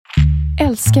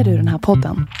Älskar du den här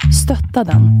podden? Stötta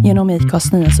den genom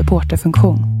IKAs nya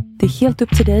supporterfunktion. Det är helt upp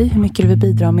till dig hur mycket du vill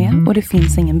bidra med och det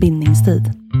finns ingen bindningstid.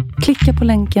 Klicka på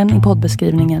länken i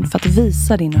poddbeskrivningen för att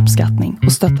visa din uppskattning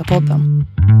och stötta podden.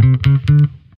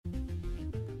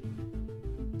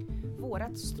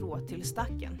 Vårat strå till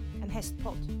stacken, en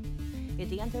hästpodd.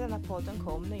 Idén till denna podden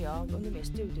kom när jag under min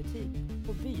studietid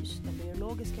på BYS, den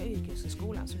biologiska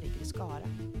yrkeshögskolan som ligger i Skara.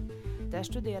 Där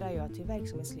studerar jag till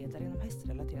verksamhetsledare inom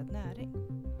hästrelaterad näring.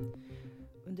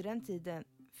 Under den tiden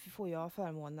får jag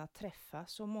förmånen att träffa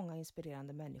så många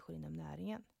inspirerande människor inom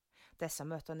näringen. Dessa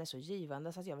möten är så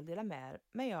givande så att jag vill dela med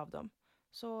mig av dem.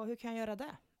 Så hur kan jag göra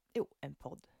det? Jo, en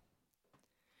podd.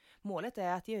 Målet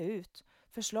är att ge ut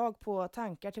förslag på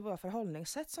tankar till våra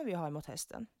förhållningssätt som vi har mot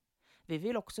hästen. Vi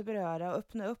vill också beröra och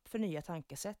öppna upp för nya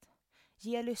tankesätt.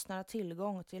 Ge lyssnarna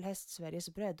tillgång till Hästsveriges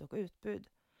bredd och utbud.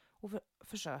 Och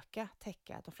försöka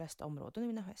täcka de flesta områden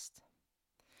inom häst.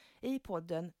 I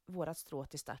podden Vårat strå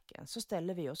till stacken så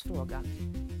ställer vi oss frågan: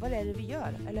 vad är det vi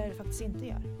gör eller faktiskt inte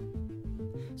gör?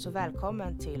 Så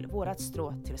välkommen till Vårat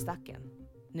strå till stacken.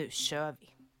 Nu kör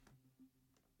vi!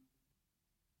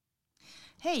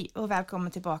 Hej och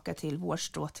välkommen tillbaka till Vårt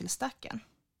strå till stacken.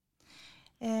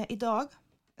 Idag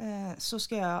så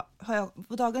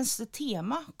på dagens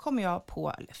tema kommer jag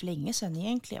på för länge sedan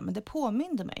egentligen, men det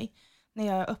påminde mig när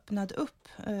jag öppnade upp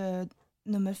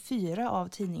nummer 4 av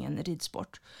tidningen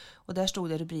Ridsport. Och där stod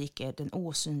det rubriker Den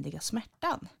osynliga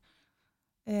smärtan.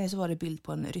 Så var det bild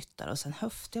på en ryttare och sen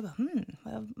höft. Jag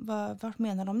bara, vad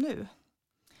menar de nu?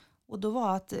 Och då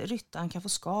var att ryttaren kan få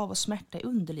skav och smärta i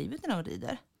underlivet när de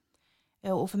rider.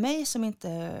 Och för mig som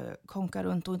inte konkar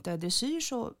runt och inte är dressyr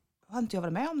så har inte jag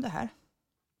varit med om det här.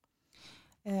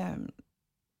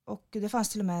 Och det fanns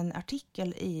till och med en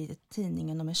artikel i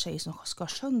tidningen om en tjej som skar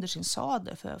sönder sin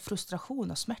sadel för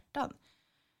frustration och smärtan.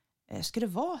 Ska det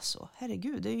vara så?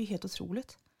 Herregud, det är ju helt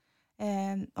otroligt.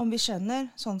 Om vi känner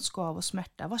sån skav och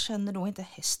smärta, vad känner då inte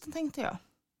hästen, tänkte jag.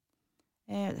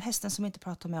 Hästen som inte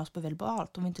pratar med oss på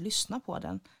verbalt, om vi inte lyssnar på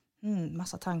den.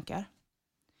 Massa tankar.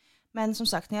 Men som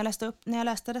sagt, när jag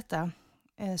läste detta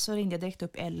så ringde jag direkt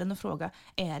upp Ellen och frågade: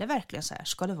 är det verkligen så här?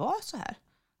 Ska det vara så här?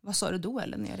 Vad sa du då,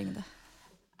 Ellen, när jag ringde?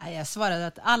 Jag svarade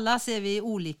att alla ser vi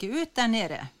olika ut där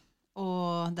nere.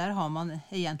 Och där har man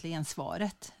egentligen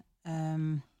svaret.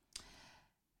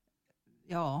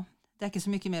 Ja, det är inte så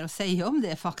mycket mer att säga om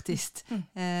det faktiskt.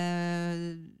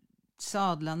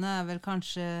 Sadlarna är väl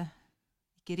kanske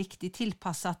inte riktigt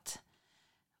tillpassat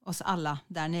oss alla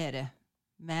där nere.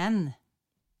 Men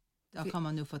då kan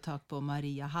man nu få tag på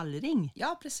Maria Hallring.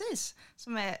 Ja, precis.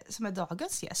 Som är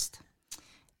dagens gäst.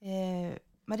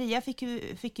 Maria fick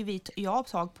ju jag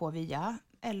tag på via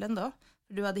Ellen då.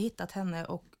 Du hade hittat henne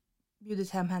och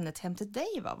bjudit hem till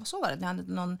dig, va? Så var det, ni hade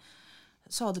någon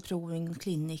sadelprovning,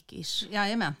 klinik-ish.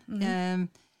 Jajamän.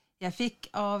 Jag fick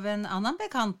av en annan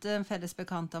bekant, en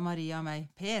fällesbekant av Maria och mig,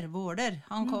 Per Vårder.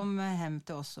 Han kom hem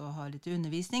till oss och har lite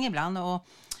undervisning ibland. Och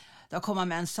då kom han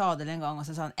med en sadel en gång och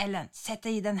så sa han: Ellen, sätt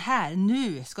dig i den här.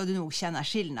 Nu ska du nog känna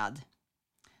skillnad.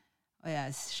 Och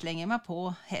jag slänger mig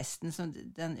på hästen. Som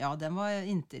den var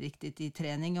inte riktigt i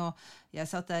träning. Och jag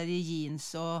satt där i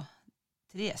jeans och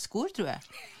träskor, tror jag.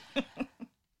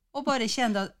 Och bara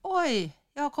kände att oj,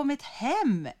 jag har kommit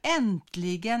hem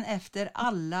äntligen efter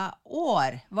alla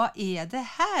år. Vad är det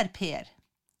här, Per?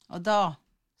 Och då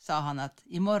sa han att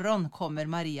imorgon kommer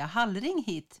Maria Hallring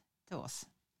hit till oss.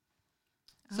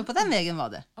 Så på den vägen var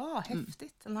det.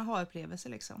 Häftigt. En aha-upplevelse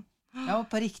liksom. Ja,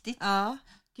 på riktigt. Ja,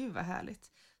 gud vad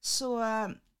härligt. Så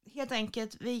helt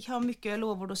enkelt, vi har mycket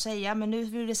lovord att säga, men nu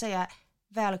vill vi säga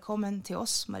välkommen till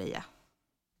oss, Maria.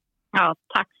 Ja,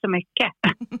 tack så mycket.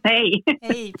 Hej.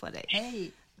 Hej på dig.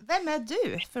 Hej. Vem är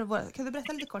du? Kan du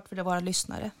berätta lite kort för våra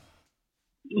lyssnare?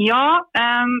 Ja,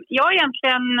 jag är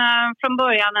egentligen från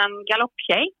början en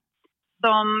galopptjej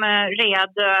som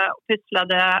red och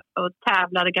pysslade och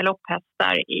tävlade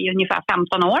galopphästar i ungefär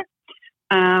 15 år.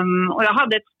 Och jag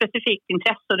hade ett specifikt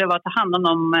intresse, och det var att ta hand om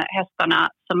de hästarna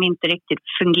som inte riktigt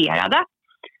fungerade.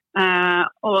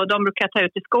 Och de brukar ta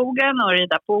ut i skogen och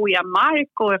rida på ojämn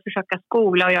mark och försöka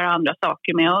skola och göra andra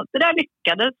saker med. Och det där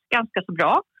lyckades ganska så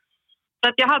bra. Så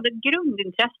att jag hade ett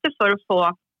grundintresse för att få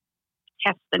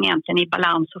hästen egentligen i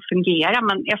balans och fungera.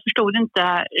 Men jag förstod inte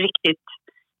riktigt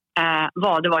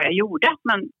vad det var jag gjorde.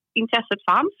 Men intresset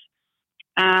fanns.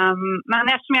 Men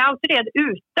eftersom jag alltid red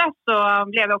ute så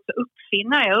blev jag också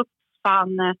uppfinnare. Jag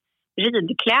uppfann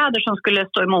ridkläder som skulle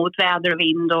stå emot väder och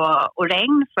vind och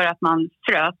regn, för att man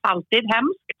frös alltid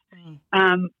hemskt.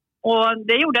 Och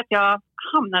det gjorde att jag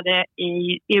hamnade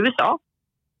i USA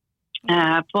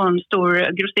på en stor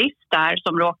grossist där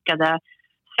som råkade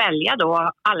sälja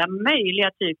då alla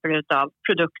möjliga typer av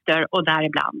produkter och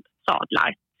däribland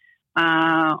sadlar.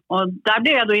 Och där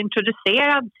blev jag då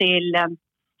introducerad till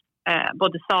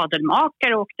både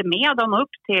sadelmakare och åkte med dem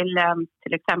upp till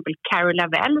exempel Carol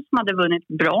Lavelle som hade vunnit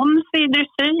brons i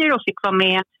dressyr och fick vara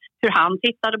med hur han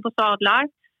tittade på sadlar.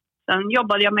 Sen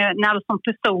jobbade jag med Nelson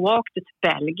Pessoa och åkte till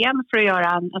Belgien för att göra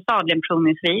en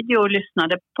sadelinprovningsvideo och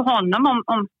lyssnade på honom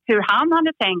om hur han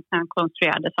hade tänkt när han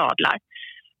konstruerade sadlar.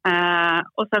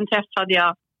 Och sen träffade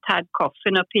jag Tad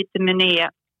Coffin och Peter Menet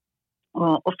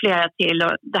och flera till.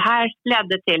 Och det här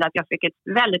ledde till att jag fick ett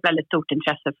väldigt, väldigt stort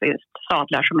intresse för just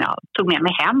sadlar som jag tog med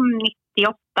mig hem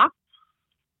 98.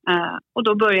 Och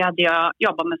då började jag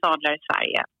jobba med sadlar i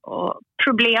Sverige. Och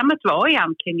problemet var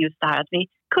egentligen just det här att vi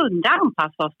kunde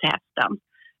anpassa oss till hästen.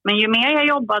 Men ju mer jag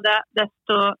jobbade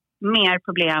desto mer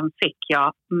problem fick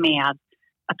jag med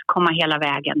att komma hela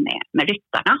vägen med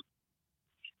ryttarna.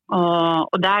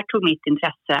 Och där tog mitt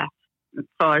intresse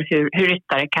för hur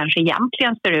ryttare kanske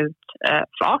egentligen ser ut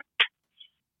fart.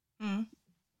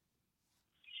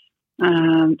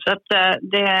 Så att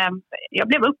jag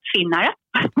blev uppfinnare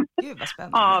Gud, vad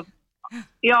spännande.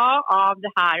 av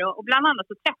det här. Och bland annat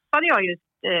så träffade jag just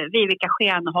Vivica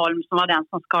Schenholm som var den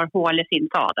som skar hål i sin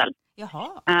sadel. Jaha.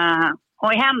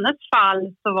 Och i hennes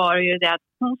fall så var det ju det att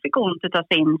hon fick ont av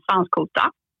sin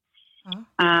svanskota.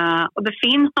 Och det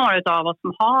finns några av oss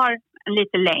som har en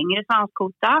lite längre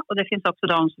svanskota och det finns också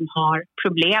de som har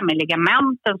problem med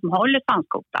ligamenten som håller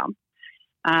svanskotan.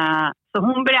 Så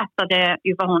hon berättade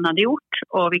ju vad hon hade gjort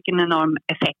och vilken enorm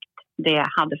effekt det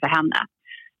hade för henne.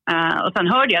 Och sen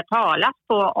hörde jag talas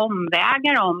på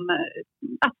omvägar om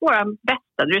att våra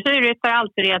bästa dressyrryttare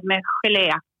alltid red med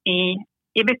gelé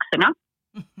i byxorna.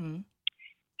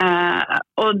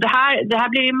 Och det här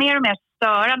blir ju mer och mer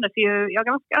störande för jag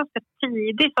var ganska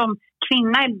tidig som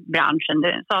kvinna i branschen.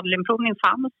 Sadelinprovning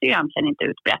fanns ju egentligen inte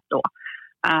utbrett då.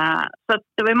 Så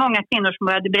det var många kvinnor som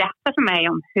började berätta för mig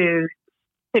om hur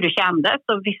det kändes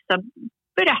och vissa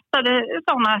berättade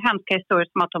sådana hemska historier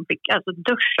som att de fick alltså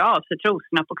duscha av sig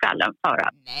trosorna på kvällen för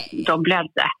att de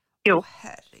blödde. Jo.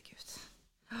 Herregud.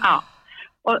 Ja.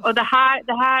 Och det här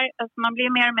alltså man blir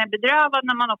mer och mer bedrövad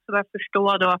när man också börjar förstå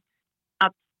då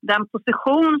att den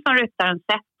position som ryttaren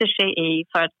sätter sig i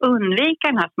för att undvika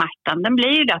den här smärtan, den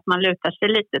blir ju det att man lutar sig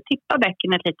lite, tippar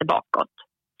bäckenet lite bakåt.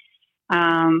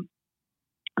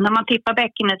 När man tippar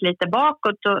bäckenet lite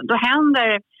bakåt då händer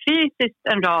fysiskt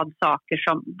en rad saker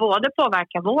som både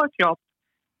påverkar vår kropp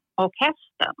och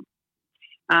hästen.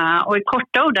 Och i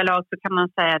korta ordalag så kan man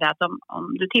säga det att om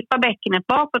du tippar bäckenet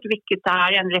bakåt, vilket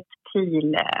är en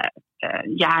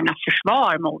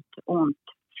reptilhjärnaförsvar mot ont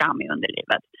fram i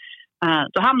underlivet,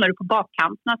 då hamnar du på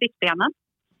bakkanten av sittbenen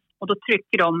och då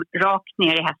trycker de rakt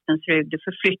ner i hästens rygg. Du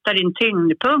förflyttar din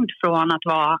tyngdpunkt från att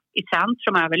vara i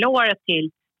centrum över låret till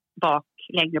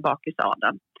längre bak i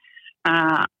sadeln.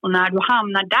 Och när du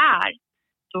hamnar där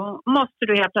då måste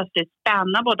du helt plötsligt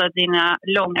spänna både dina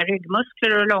långa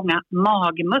ryggmuskler och långa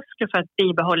magmuskler för att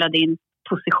bibehålla din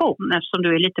position eftersom du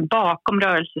är lite bakom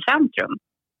rörelsecentrum.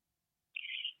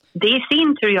 Det i sin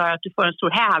tur gör att du får en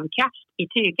stor hävkraft i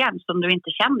tygen som du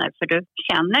inte känner, för du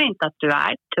känner inte att du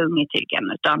är tung i tygen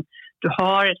utan du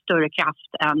har en större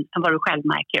kraft än vad du själv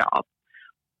märker av.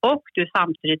 Och du är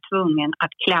samtidigt tvungen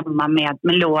att klämma med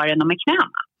låren och med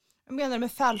knäna. Jag menar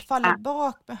med faller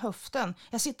bak med höften.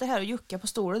 Jag sitter här och juckar på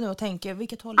stolen nu och tänker,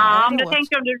 vilket håll är det om du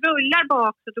tänker om du rullar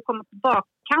bak så att du kommer på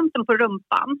bakkanten på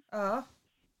rumpan. Ja.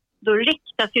 Då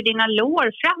riktas ju dina lår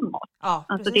framåt. Ja,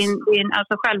 alltså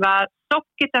alltså själva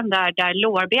socketen där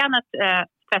lårbenet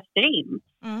fäster in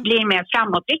blir mer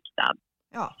framåtriktad.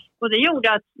 Ja. Och det gjorde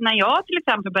att när jag till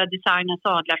exempel började designa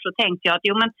sadlar så tänkte jag att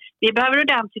vi behöver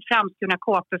ordentligt framskurna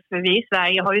kåpor för vi i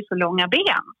Sverige har ju så långa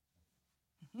ben.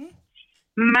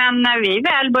 Men när vi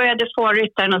väl började få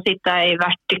ryttaren att sitta i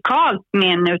vertikalt med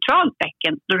en neutralt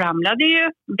bäcken, då ramlade ju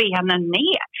benen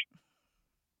ner.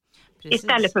 Precis.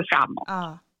 Istället för framåt.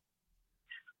 Ja.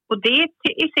 Och det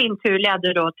i sin tur ledde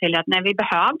då till att vi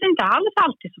behövde inte alls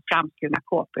alltid så framskurna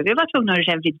kåpor. Vi var tvungna att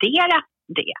revidera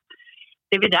det.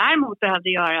 Det vi däremot behövde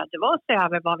göra, det var att se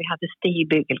över var vi hade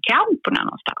stigbygelkramporna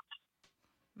någonstans.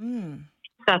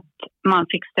 Så att man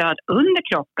fick stöd under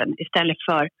kroppen istället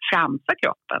för framför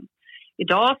kroppen.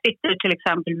 Idag sitter till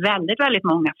exempel väldigt, väldigt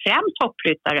många, främst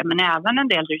hoppryttare men även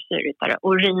en del dressyrryttare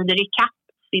och rider i kapp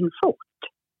sin fot.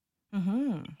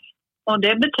 Och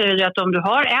det betyder att om du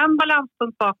har en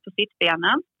balanspunkt bak på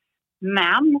sittbenen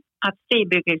men att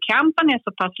stigbygelkrampan är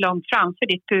så pass långt framför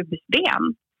ditt pubisben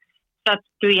så att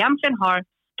du egentligen har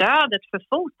stödet för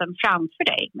foten framför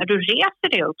dig. När du reser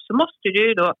dig upp så måste du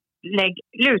då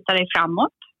luta dig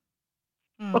framåt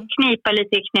Och knipa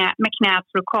lite med knät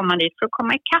för att komma dit, för att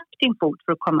komma ikapp din fot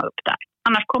för att komma upp där.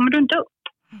 Annars kommer du inte upp.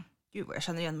 Gud vad jag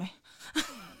känner igen mig.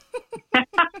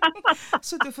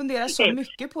 Så du funderar så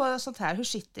mycket på sånt här. Hur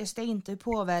sitter jag inte? Hur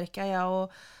påverkar jag?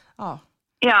 Och, ja.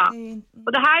 Ja,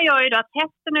 och det här gör ju då att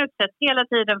hästen utsätts hela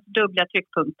tiden för dubbla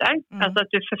tryckpunkter. Alltså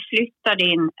att du förflyttar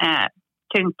din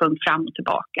tyngdpunkt fram och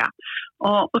tillbaka.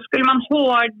 Och skulle man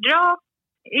hårdra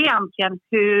egentligen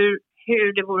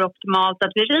hur det vore optimalt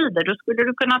att vi rider, då skulle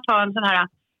du kunna ta en sån här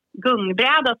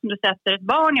gungbräda som du sätter ett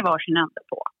barn i varsin ände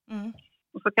på.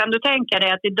 Och så kan du tänka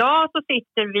dig att idag så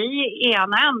sitter vi i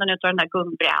ena änden av den där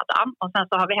gungbrädan och sen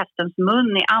så har vi hästens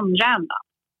mun i andra änden.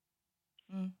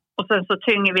 Och sen så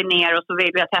tynger vi ner och så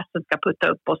vill vi att hästen ska putta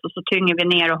upp oss, och så tynger vi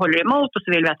ner och håller emot och så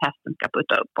vill vi att hästen ska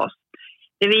putta upp oss.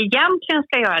 Det vi egentligen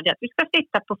ska göra är att vi ska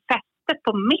sitta på fästet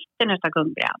på mitten av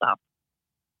gungbrädan.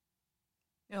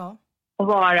 Ja. Och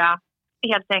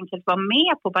helt enkelt vara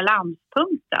med på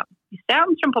balanspunkten, i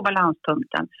centrum på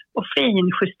balanspunkten, och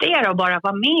finjustera och bara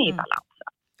vara med i balansen.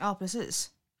 Ja, precis.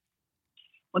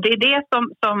 Och det är det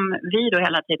som vi då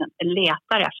hela tiden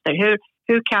letar efter.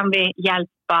 Hur kan vi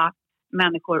hjälpa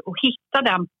människor att hitta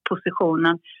den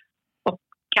positionen, och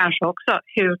kanske också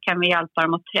hur kan vi hjälpa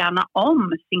dem att träna om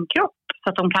sin kropp så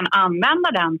att de kan använda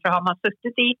den, för har man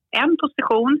suttit i en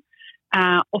position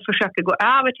och försöker gå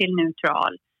över till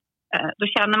neutral, då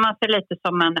känner man sig lite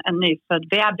som en nyfödd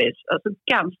bebis, alltså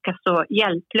ganska så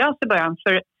hjälplös i början,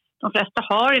 för de flesta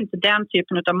har inte den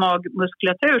typen av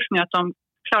magmuskulatur som gör att de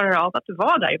klarar av att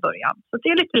vara där i början. Så det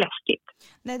är lite läskigt.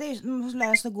 Nej, det är, man måste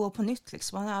lära sig att gå på nytt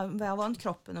liksom. Man har vant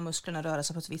kroppen och musklerna röra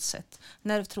sig på ett visst sätt.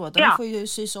 Nervtrådarna får ju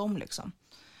sys om liksom.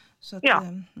 Så att,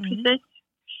 precis.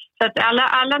 Så att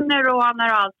alla neuroner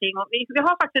och allting. Och vi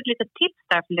har faktiskt ett litet tips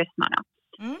där för lyssnarna.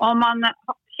 Om man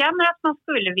känner att man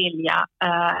skulle vilja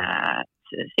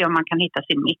se om man kan hitta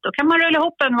sin mitt, då kan man rulla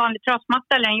ihop en vanlig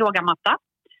trasmatta eller en yogamatta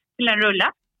till en rulle.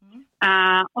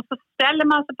 Och så ställer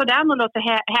man sig på den och låter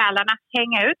hälarna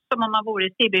hänga ut som om man vore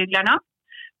i stigbyglarna.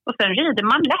 Och sen rider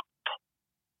man lätt.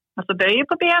 Alltså böjer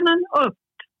på benen och upp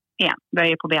igen.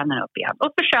 Böjer på benen och upp igen.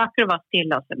 Och försöker att vara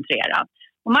stilla och centrerad.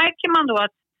 Och märker man då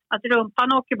att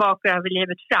rumpan åker bak och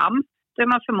överlivet fram, då är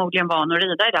man förmodligen van att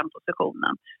rida i den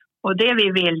positionen. Och det vi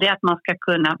vill är att man ska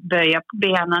kunna böja på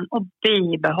benen och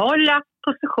bibehålla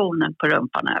positionen på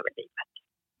rumpan och överlivet.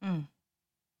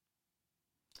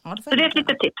 Ja, så det är ett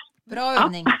litet tips. Bra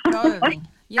övning, bra övning.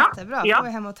 Jättebra, får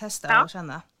vi hem och testa och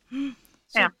känna.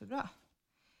 Superbra.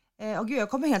 Och gud, jag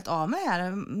kommer helt av mig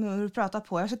här när du pratar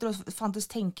på. Jag sitter och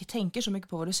faktiskt tänker så mycket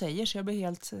på vad du säger, så jag blir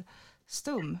helt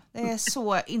stum. Det är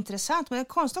så intressant, men det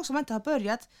är konstigt också att man inte har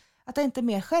börjat, att det inte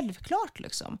är mer självklart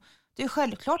liksom. Det är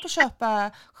självklart att köpa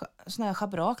såna här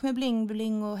schabrak med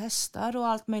bling-bling och hästar och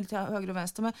allt möjligt till höger och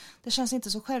vänster. Men det känns inte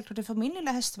så självklart för min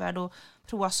lilla hästvärld att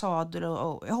prova sadel.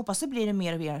 Och jag hoppas det blir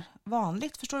mer och mer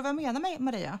vanligt. Förstår du vad jag menar,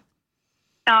 Maria?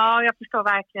 Ja, jag förstår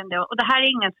verkligen det. Och det här är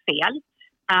inget fel.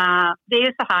 Det är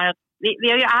ju så här att vi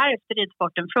har ju ärvt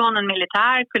ridsporten från en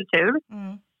militär kultur.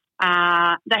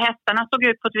 Där hästarna såg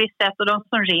ut på ett visst sätt och de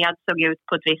som red såg ut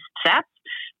på ett visst sätt.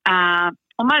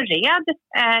 Och man red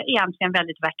egentligen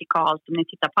väldigt vertikalt. Om ni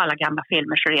tittar på alla gamla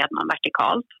filmer så red man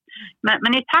vertikalt.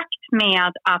 Men i takt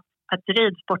med att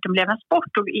ridsporten blev en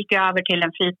sport och gick över till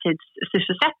en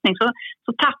fritidssysselsättning,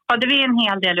 så tappade vi en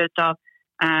hel del utav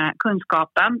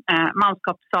kunskapen.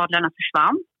 Manskapssadlarna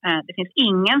försvann. Det finns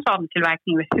ingen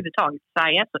sadeltillverkning överhuvudtaget i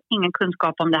Sverige, så ingen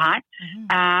kunskap om det här.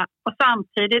 Och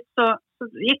samtidigt så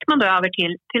gick man då över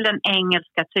till den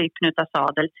engelska typen av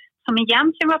sadel, som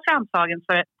egentligen var framtagen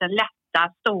för den lätta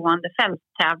stående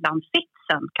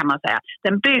fälttävlanssitsen, kan man säga.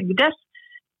 Den byggdes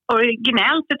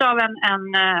originellt av en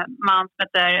man som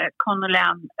heter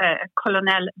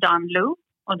Colonel Dunlop,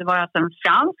 och det var alltså en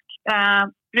fransk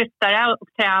ryttare och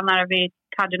tränare vid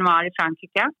Cade Noir i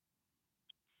Frankrike.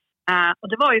 Och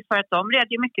det var ju för att de red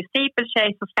ju mycket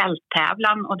steeplechase och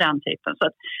fälttävlan och den typen. Så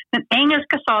att den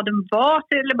engelska sadeln var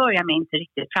till att börja med inte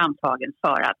riktigt framtagen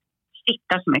för att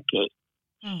sitta så mycket i.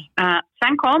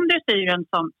 Sen kom dressyren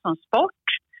som sport,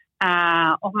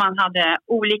 och man hade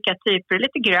olika typer,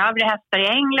 lite grövre hästar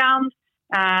i England,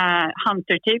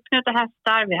 hunter-typen av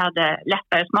hästar. Vi hade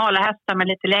lättare, smala hästar med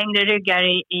lite längre ryggar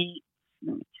i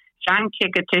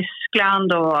Frankrike, Tyskland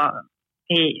och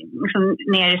liksom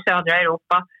ner i södra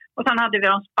Europa. Och sen hade vi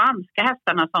de spanska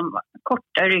hästarna som var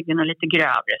korta i ryggen och lite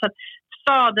grövre. Så att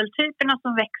sadeltyperna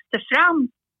som växte fram,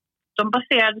 de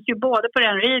baserades ju både på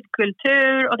den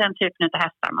ridkultur och den typen av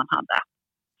hästar man hade.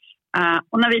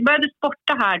 Och när vi började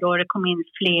sporta här då, det kom in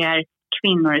fler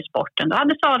kvinnor i sporten, då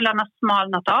hade sadlarna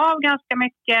smalnat av ganska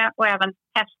mycket, och även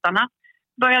hästarna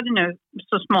började nu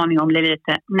så småningom bli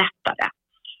lite nättare.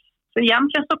 Så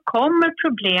egentligen så kommer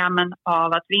problemen av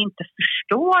att vi inte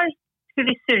förstår hur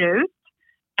vi ser ut.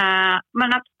 Men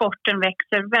att sporten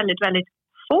växer väldigt, väldigt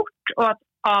fort och att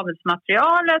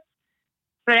avelsmaterialet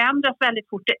förändras väldigt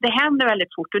fort. Det händer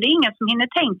väldigt fort och det är ingen som hinner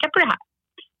tänka på det här.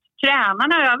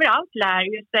 Tränarna överallt lär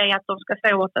ju sig att de ska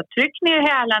säga åt att tryck ner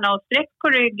hälarna och sträck på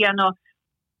ryggen och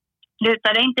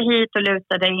luta dig inte hit och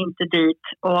luta dig inte dit.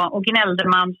 Och gnällde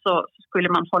man så skulle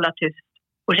man hålla tyst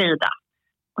och rida.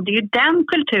 Och det är ju den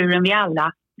kulturen vi alla,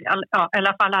 i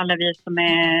alla fall alla vi som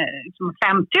är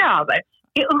 50 över,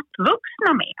 är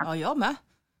uppvuxna med. Ja, jag med.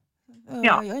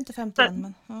 Ja. Jag är inte 50 än,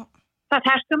 men... Ja. Så att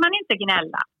här ska man inte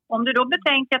gnälla. Om du då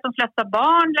betänker att de flesta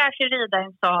barn lär sig rida i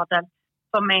en sadel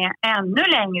som är ännu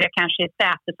längre kanske i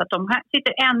sätet, så att de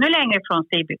sitter ännu längre från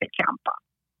stigbyggelkrampa.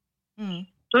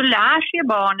 Då lär sig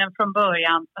barnen från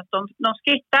början att de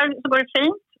skrittar så går det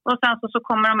fint och sen så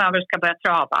kommer de över och ska börja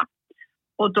trava.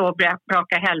 Och då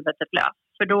brakar helvetet lös.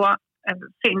 För då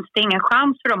finns det ingen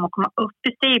chans för dem att komma upp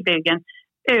i stigbyggen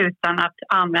utan att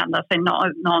använda sig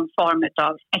någon form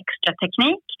av extra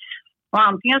teknik. Och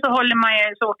antingen så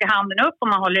åker handen upp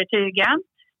och man håller i tygen.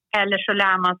 Eller så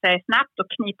lär man sig snabbt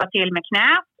att knipa till med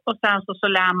knät. Och sen så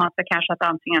lär man sig kanske att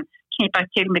antingen knipa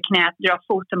till med knät, dra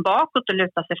foten bakåt och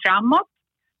luta sig framåt.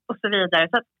 Och så vidare.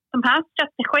 Så att de här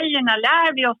strategierna lär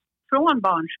vi oss från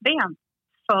barnsben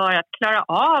för att klara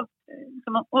av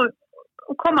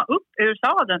och komma upp ur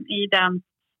sadeln i den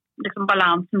liksom,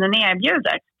 balansen den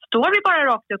erbjuder. Står vi bara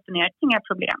rakt upp och ner, inga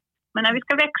problem. Men när vi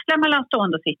ska växla mellan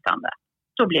stående och sittande,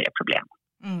 då blir det problem.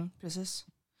 Precis.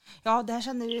 Ja, det här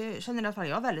känner i alla fall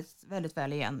jag väldigt, väldigt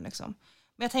väl igen. Liksom.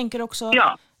 Men jag tänker också,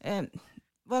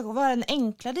 vad är den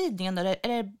enkla ridningen då?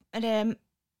 Är det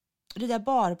rida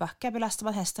barbacka, belastar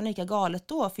man hästen lika galet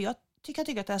då? För jag tycker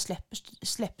att det här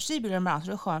släpper sig i bilen ibland,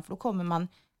 så det är skönt, för då kommer man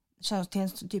till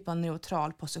en typ av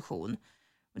neutral position.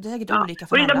 Det är säkert olika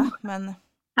för alla. Men...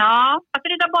 Ja, att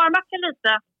rida barbacka lite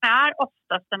är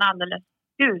oftast en alldeles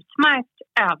utmärkt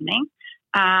övning.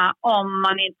 Om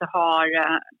man inte har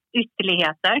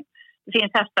ytterligheter. Det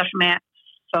finns hästar som är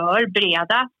för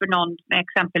breda för någon med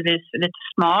exempelvis lite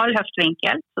smal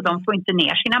höftvinkel. Så de får inte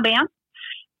ner sina ben.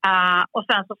 Och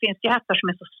sen så finns det hästar som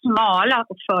är så smala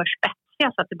och för spetsiga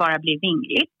så att det bara blir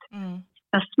vingligt.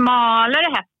 Den smalare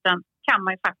hästen kan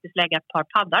man ju faktiskt lägga ett par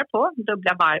paddar på.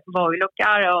 Dubbla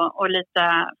vojlockar och lite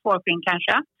fårskinn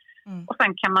kanske. Och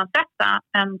sen kan man sätta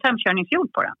en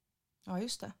tömkörningsjord på den. Ja,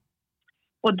 just det.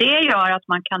 Och det gör att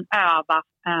man kan öva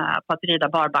på att rida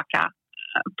barbacka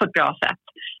på ett bra sätt.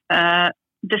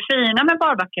 Det fina med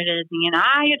barbackaridningen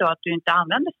är ju då att du inte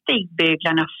använder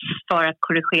stigbyglarna för att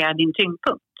korrigera din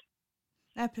tyngdpunkt.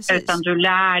 Nej, precis. Utan du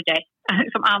lär dig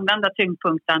som använda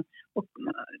tyngdpunkten. Och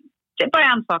det är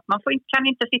bara en sak, man kan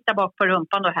inte sitta bak på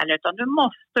rumpan då heller, utan du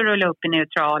måste rulla upp i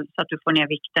neutral så att du får ner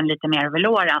vikten lite mer över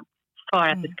låren för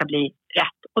att det ska bli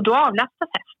rätt. Och då avlastas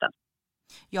hästen.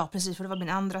 Ja, precis, för det var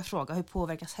min andra fråga. Hur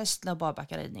påverkas hästen av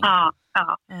barbackaridning? Ja.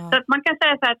 Så att man kan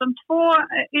säga så här att de två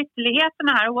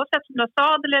ytterligheterna här, oavsett om du har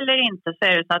sadel eller inte, så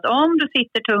är det så att om du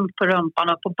sitter tungt på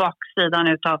rumpan och på baksidan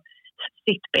utav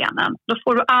sittbenen, då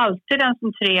får du alltid en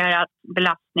centrerad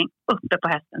belastning uppe på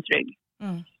hästens rygg.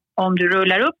 Om du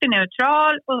rullar upp i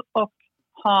neutral och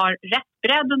har rätt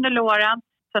bredd under låren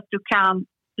så att du kan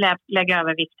lägga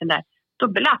över vikten där, då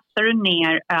belastar du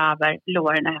ner över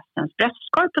låren och hästens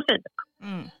bröstkorg på sidan.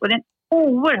 Och det är en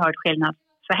oerhörd skillnad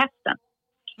för hästen.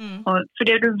 Och för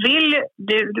det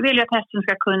du vill att hästen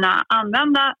ska kunna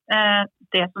använda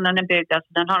det som den är byggd,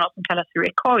 alltså den har något som kallas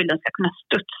recoil, den ska kunna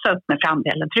studsa upp med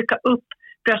framdelen, trycka upp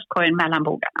bröstkorgen mellan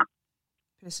bogarna.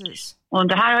 Precis. Och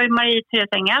det här har ju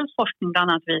Marie-Therese Engells forskning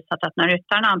bland annat visat, att när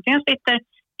ryttaren antingen sitter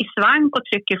i svank och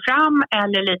trycker fram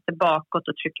eller lite bakåt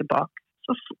och trycker bak,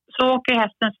 så åker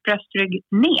hästens bröstrygg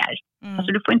ner.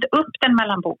 Alltså du får inte upp den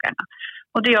mellan bogarna.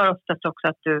 Och det gör oftast också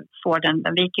att du får den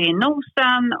viker in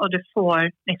nosen och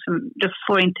du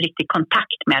får inte riktigt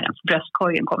kontakt med den, för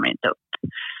bröstkorgen kommer inte upp.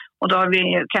 Och då har vi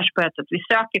kanske börjat att vi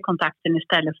söker kontakten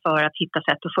istället för att hitta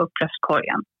sätt att få upp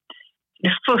bröstkorgen.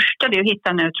 Det första är att hitta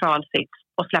en neutral sits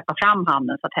och släppa fram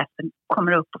handen så att hästen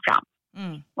kommer upp och fram.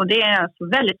 Och det är alltså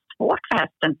väldigt svårt för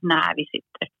hästen när vi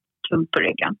sitter tungt på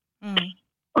ryggen.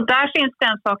 Och där finns det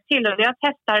en sak till, och det är att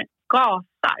hästar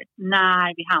gasar när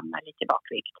vi hamnar lite i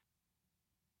bakvikt.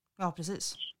 Ja, precis.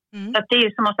 Så att det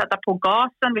är som att sätta på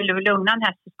gasen. Vill du lugna en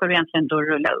häst så ska du egentligen då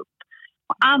rulla upp.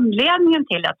 Och anledningen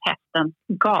till att hästen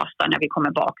gasar när vi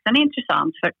kommer bak, den är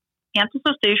intressant, för egentligen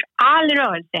så styrs all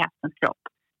rörelse i hästens kropp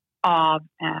av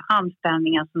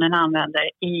anspänningen som den använder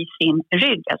i sin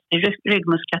rygg, alltså i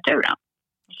ryggmuskulaturen.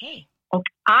 Okay. Och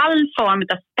all form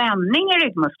av spänning i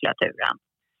ryggmuskulaturen,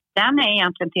 den är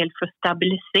egentligen till för att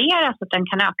stabilisera så att den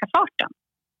kan öka farten.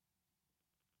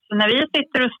 Så när vi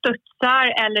sitter och studsar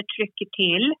eller trycker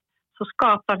till så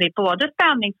skapar vi både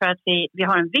spänning för att vi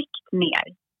har en vikt ner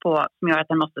på, som gör att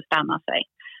den måste spänna sig.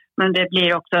 Men det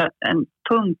blir också en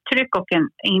punkttryck och en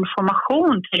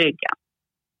information till ryggen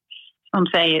som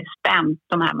säger spänn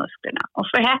de här musklerna. Och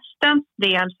för hästens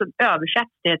del så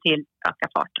översätts det till öka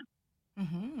farten.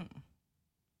 Mhm.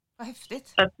 Vad häftigt.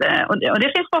 Så att, och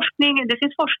det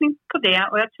finns forskning på det.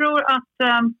 Och jag tror att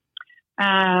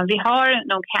vi har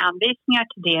nog hänvisningar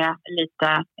till det lite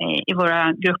i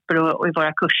våra grupper och i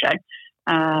våra kurser.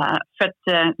 För att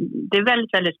det är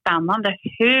väldigt, väldigt spännande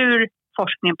hur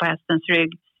forskningen på hästens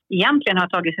rygg egentligen har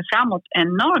tagit sig framåt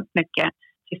enormt mycket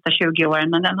de sista 20 åren.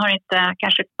 Men den har inte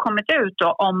kanske kommit ut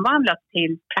och omvandlats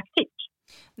till praktik.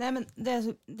 Nej, men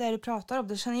det du pratar om,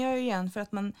 det känner jag ju igen, för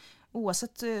att man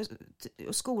oavsett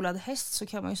skolad häst så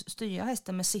kan man ju styra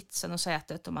hästen med sitsen och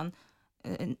sätet, och man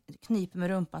kniper med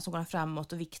rumpan så går den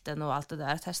framåt och vikten och allt det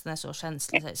där. Att hästen är så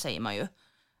känslig, säger man ju.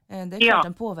 Det är klart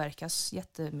den påverkas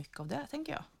jättemycket av det,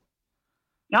 tänker jag.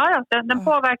 Ja, den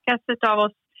påverkas av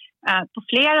oss på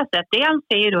flera sätt. Dels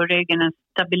är ju då ryggen en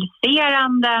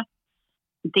stabiliserande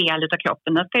del av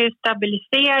kroppen. Den ska ju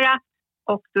stabilisera,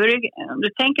 och då du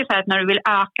tänker så här att när du vill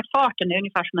öka farten, det är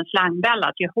ungefär som en slangbälla.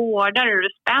 Att ju hårdare du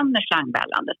spänner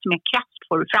slangbällan, desto mer kraft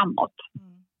får du framåt.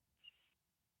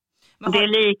 Det är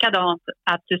likadant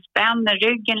att du spänner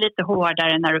ryggen lite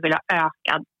hårdare när du vill ha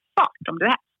ökad fart om du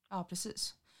är. Ja,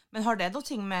 precis. Men har det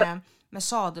någonting med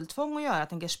sadeltvång att göra, att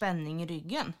den ger spänning i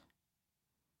ryggen?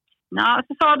 Ja,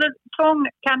 alltså sadeltvång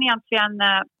kan egentligen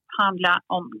handla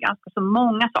om ganska så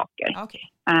många saker. Okay.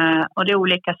 Och det är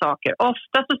olika saker.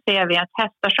 Ofta så ser vi att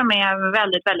hästar som är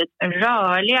väldigt, väldigt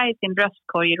rörliga i sin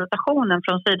bröstkorg i rotationen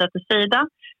från sida till sida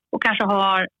och kanske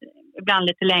har ibland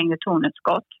lite längre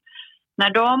tonutskott. När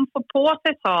de får på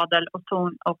sig sadel och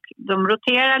ton och de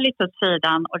roterar lite åt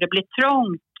sidan och det blir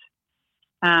trångt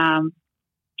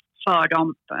för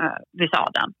dem vid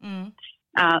sadeln.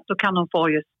 Då kan de få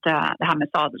just det här med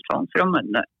sadeltvång. För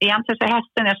egentligen så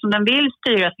hästen, eftersom den vill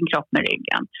styra sin kropp med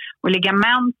ryggen. Och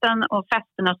ligamenten och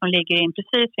fästena som ligger in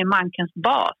precis vid mankens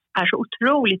bas är så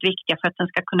otroligt viktiga för att den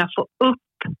ska kunna få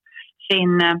upp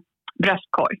sin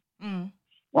bröstkorg.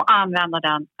 Och använda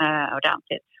den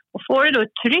ordentligt. Och får du då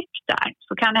ett tryck där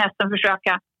så kan hästen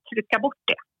försöka trycka bort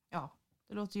det. Ja,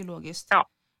 det låter ju logiskt. Ja.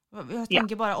 Jag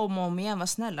tänker bara om och om igen vad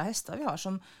snälla hästar vi har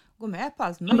som går med på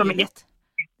allt möjligt.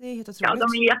 Det är helt otroligt. Ja, de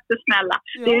är jättesnälla.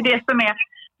 Ja. Det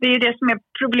är det som är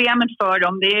problemet för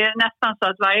dem. Det är nästan så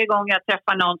att varje gång jag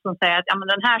träffar någon som säger att ja, men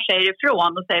den här säger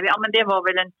ifrån, och säger vi, ja men det var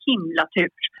väl en himla tur.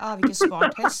 Ja, vilken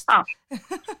smart häst.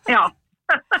 Ja.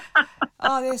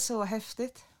 Ja, det är så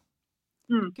häftigt.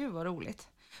 Gud vad roligt.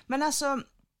 Men alltså,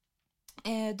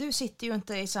 du sitter ju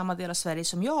inte i samma del av Sverige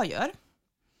som jag gör.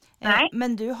 Nej.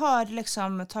 Men du har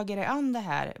liksom tagit dig an det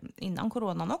här innan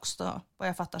coronan också, vad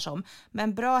jag fattar som. Med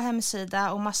en bra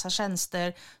hemsida och massa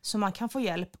tjänster så man kan få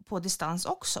hjälp på distans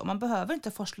också. Man behöver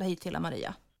inte forsla hit till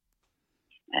Maria.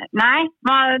 Nej,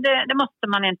 det måste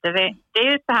man inte. Det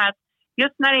är ju så här att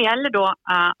just när det gäller då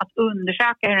att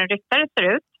undersöka hur en ryttare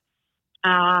ser ut,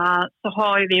 så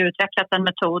har ju vi utvecklat en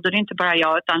metod, och det är inte bara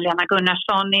jag utan Lena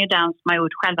Gunnarsson är den som har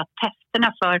gjort själva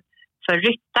testerna för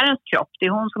ryttarens kropp. Det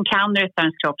är hon som kan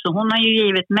ryttarens kropp, så hon har ju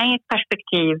givit mig ett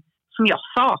perspektiv som jag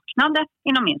saknade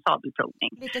inom min sadelprovning.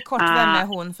 Lite kort, vem är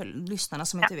hon för lyssnarna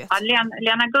som inte vet?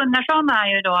 Lena Gunnarsson är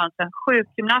ju då alltså en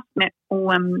sjukgymnast med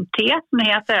OMT som det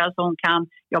heter, alltså hon kan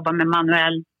jobba med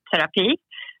manuell terapi.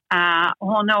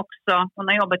 Hon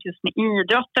har jobbat just med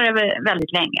idrottare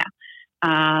väldigt länge.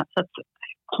 Så att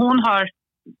hon har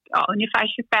ungefär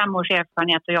 25 års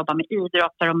erfarenhet att jobba med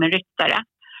idrottare och med ryttare.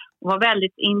 Och var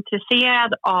väldigt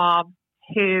intresserad av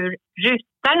hur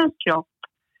ryttarens kropp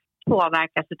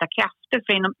påverkas av krafter.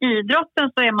 För inom idrotten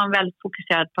så är man väldigt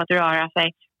fokuserad på att röra sig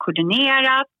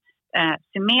koordinerat,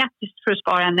 symmetriskt för att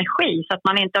spara energi. Så att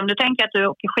man inte, om du tänker att du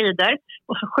åker skidor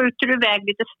och så skjuter du iväg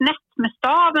lite snett med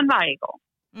staven varje gång.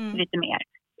 Lite mer.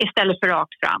 Istället för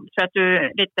rakt fram. För att du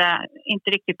är inte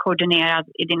riktigt koordinerad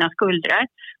i dina skuldror.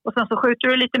 Och sen så skjuter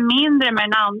du lite mindre med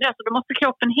den andra. Så då måste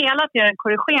kroppen hela tiden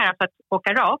korrigera för att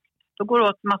åka rakt. Då går det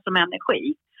åt massor med energi.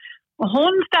 Och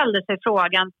hon ställde sig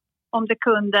frågan om det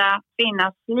kunde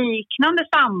finnas liknande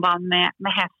samband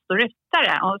med häst och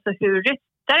ryttare. Alltså hur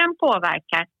ryttaren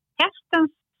påverkar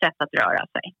hästens sätt att röra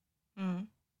sig.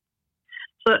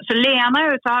 Så Lena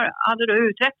hade då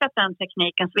utvecklat den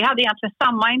tekniken. Så vi hade egentligen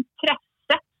samma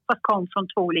intresse fast kom från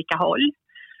 2 olika håll.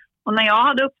 Och när jag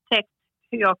hade upptäckt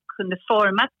hur jag kunde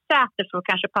forma ett säte för att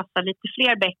kanske passa lite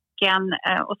fler bäcken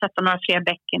och sätta några fler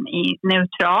bäcken i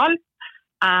neutral,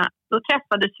 Då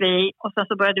träffades vi och sen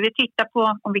så började vi titta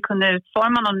på om vi kunde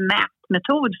utforma någon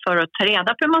mätmetod för att ta reda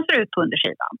på hur man ser ut på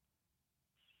undersidan.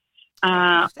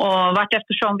 Och vart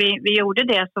eftersom vi gjorde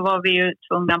det så var vi ju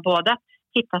tvungna både att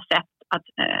hitta sätt att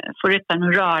få ryttaren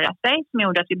att röra sig som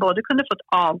gjorde att vi både kunde få ett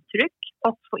avtryck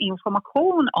och få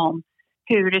information om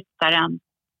hur ryttaren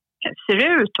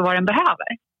ser ut och vad den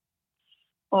behöver.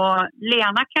 Och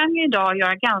Lena kan ju idag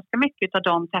göra ganska mycket av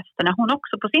de testerna hon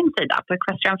också på sin sida på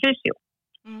Equestrian Physio.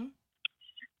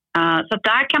 Så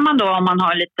där kan man då, om man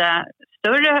har lite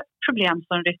större problem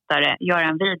som ryttare, göra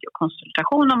en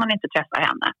videokonsultation om man inte träffar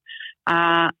henne.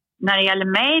 När det gäller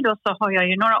mig då så har jag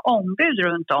ju några ombud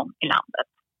runt om i landet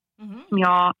som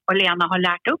jag och Lena har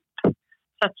lärt upp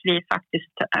så att vi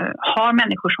faktiskt har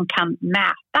människor som kan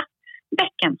mäta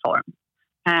bäckenform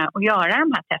och göra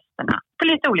de här testerna på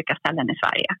lite olika ställen i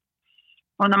Sverige.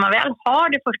 Och när man väl har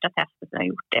det första testet och har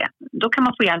gjort det, då kan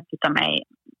man få hjälp av mig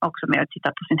också med att titta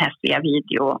på sin häst via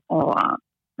video. Och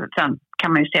sen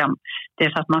kan man ju se om det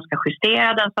är så att man ska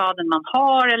justera den sadeln man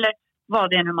har eller vad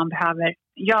det är nu man behöver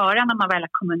göra när man väl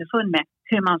har kommit underfund med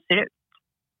hur man ser ut.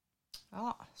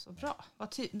 Ja, så bra.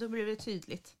 Då blir det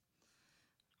tydligt.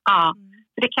 Ja,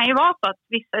 för det kan ju vara så att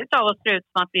vissa av oss ser ut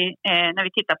som att vi, när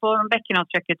vi tittar på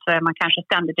bäckenavtrycket så är man kanske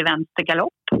ständigt i vänster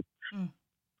galopp.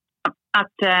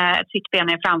 Att sitt ben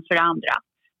är framför det andra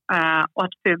och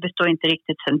att pubis då inte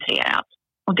riktigt centrerat.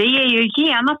 Och det ger ju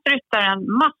genast ryttaren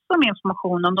massor med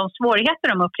information om de svårigheter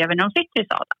de upplever när de sitter i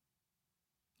sadeln.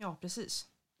 Ja, precis.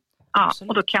 Ja, Absolut.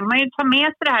 och då kan man ju ta med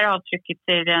sig det här avtrycket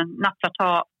till en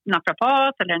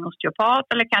naprapat eller en osteopat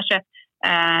eller kanske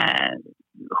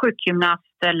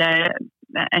sjukgymnast eller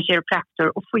en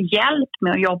kiropraktor och få hjälp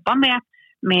med att jobba med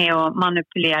att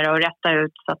manipulera och rätta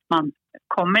ut så att man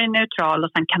kommer i neutral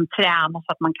och sen kan träna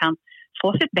så att man kan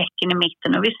få sitt bäcken i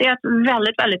mitten. Och vi ser att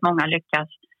väldigt, väldigt många lyckas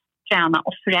träna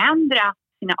och förändra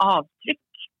sina avtryck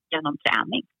genom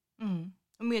träning.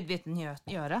 Och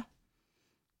medvetengöra.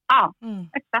 Ja,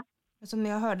 exakt. Som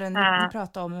jag hörde när vi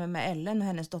pratade om med Ellen och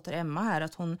hennes dotter Emma här,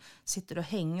 att hon sitter och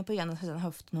hänger på ena sidan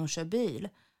höften när hon kör bil.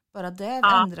 Bara det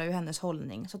ändrar ju hennes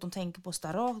hållning. Så att hon tänker på stå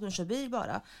rakt, hon kör bil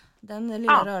bara. Den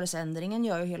lilla rörelseändringen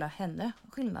gör ju hela henne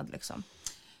skillnad liksom.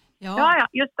 Ja,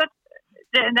 just att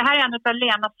det här är en av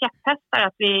Lenas käpphästar,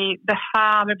 att vi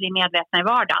behöver bli medvetna i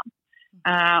vardagen.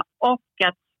 Och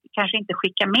att kanske inte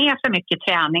skicka med för mycket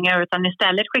träningar utan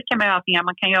istället skicka med övningar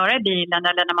man kan göra i bilen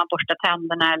eller när man borstar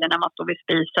tänderna eller när man står vid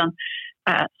spisen.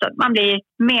 Så att man blir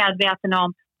medveten om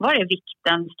vad är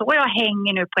vikten? Står jag och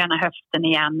hänger nu på ena höften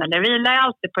igen eller vilar jag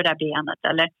alltid på det där benet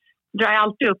eller drar jag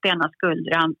alltid upp ena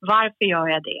skuldran? Varför gör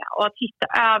jag det? Och att hitta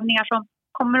övningar som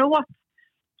kommer åt.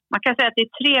 Man kan säga att det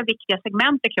är 3 viktiga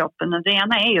segment i kroppen. Det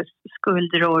ena är just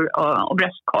skuldror och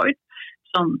bröstkorg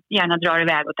som gärna drar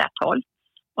iväg åt ett håll.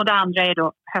 Och det andra är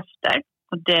då höfter.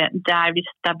 Och det där vi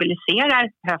stabiliserar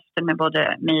höften med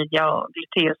både midja och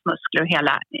gluteusmuskler och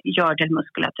hela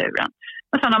gördelmuskulaturen.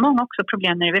 Och sen har många också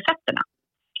problem när det är vid fötterna.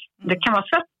 Det kan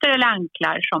vara fötter eller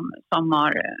anklar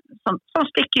som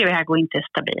sticker iväg och inte är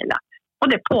stabila. Och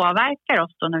det påverkar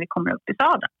oss då när vi kommer upp i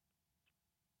sadeln.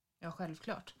 Ja,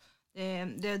 självklart. Det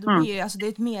är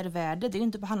ett mervärde.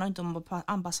 Det handlar inte om att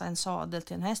anpassa en sadel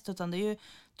till en häst, utan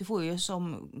du får ju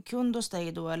som kund hos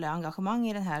dig då, eller engagemang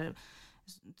i den här,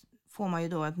 får man ju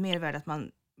då ett mervärde att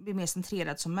man blir mer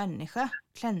centrerad som människa.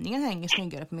 Klänningen hänger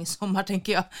snyggare på midsommar,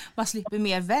 tänker jag. Man slipper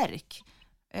mer verk.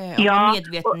 Och man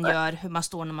medvetengör hur man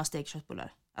står när man steker köttbullar.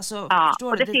 Alltså,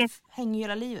 förstår du? Det hänger ju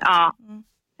hela livet.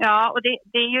 Ja, och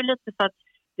det är ju lite så att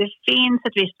det finns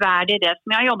ett visst värde i det. Som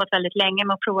jag har jobbat väldigt länge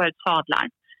med att prova ut sadlar,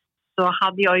 så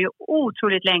hade jag ju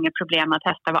otroligt länge problem med att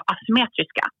hästar var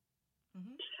asymmetriska.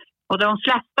 Och de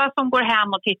flesta som går hem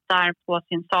och tittar på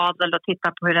sin sadel och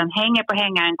tittar på hur den hänger på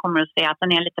hängaren kommer att se att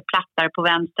den är lite plattare på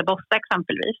vänster bossa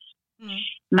exempelvis.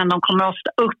 Men de kommer ofta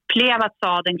uppleva att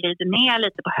sadeln glider ner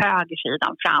lite på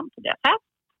högersidan fram på det sätt.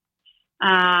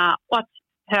 Och att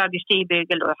höger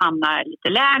stigbygel då hamnar lite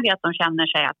lägre, att de känner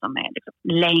sig att de är liksom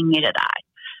längre där.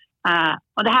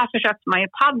 Och det här försökte man ju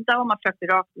padda och man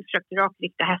försökte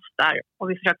rakrikta hästar och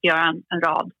vi försökte göra en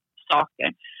rad saker.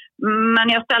 Men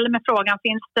jag ställer mig frågan,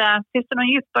 finns det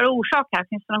någon djupare orsak här?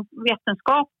 Finns det någon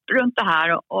vetenskap runt det här?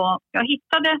 Och jag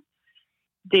hittade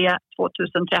det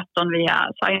 2013 via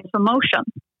Science of Motion.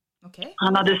 Okay.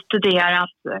 Han hade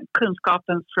studerat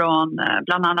kunskapen från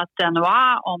bland annat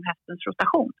Denois om hästens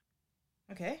rotation.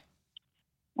 Okay.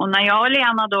 Och när jag och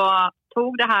Lena då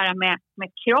tog det här med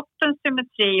kroppens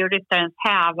symmetri och ryttarens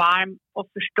hävarm och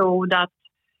förstod att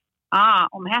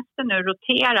om hästen nu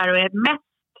roterar och är mest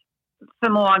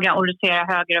förmåga att rotera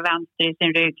höger och vänster i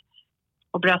sin rygg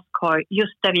och bröstkorg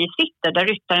just där vi sitter, där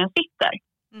ryttaren sitter.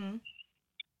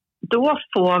 då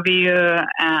får vi ju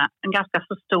en ganska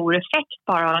så stor effekt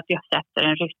bara av att jag sätter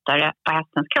en ryttare på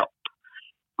hästens kropp.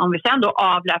 Om vi sen då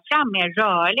avlar fram mer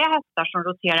rörliga hästar som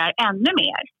roterar ännu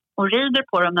mer och rider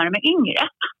på dem när de är yngre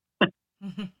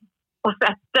och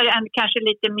sätter en kanske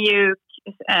lite mjuk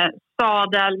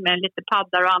sadel med lite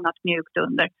paddar och annat mjukt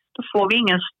under, då får vi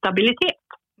ingen stabilitet.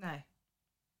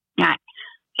 Nej.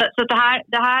 Så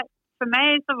det här för mig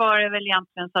så var det väl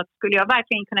egentligen så att skulle jag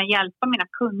verkligen kunna hjälpa mina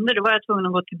kunder, då var jag tvungen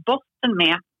att gå till botten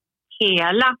med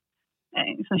hela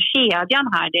liksom kedjan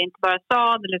här. Det är inte bara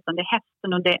sadel utan det är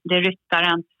hästen och det är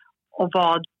ryttaren och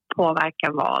vad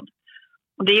påverkar vad.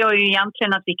 Och det gör ju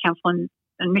egentligen att vi kan få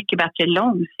en mycket bättre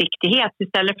långsiktighet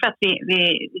istället för att vi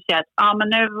säger att men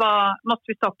nu måste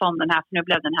vi stoppa om den här för nu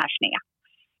blev den här sned.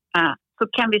 Så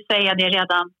kan vi säga det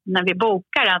redan när vi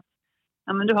bokar att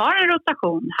men du har en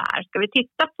rotation här. Ska vi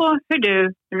titta på hur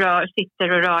du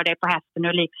sitter och rör dig på hästen och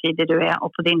hur liksidig du är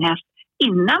och på din häst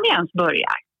innan vi ens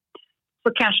börjar.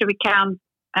 Så kanske vi kan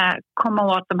komma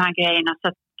åt de här grejerna så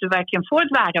att du verkligen får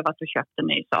ett värde av att du köpte en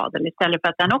ny sadel istället för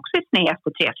att den också är sned på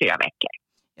 3-4 veckor.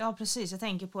 Ja, precis. Jag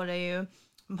tänker på det ju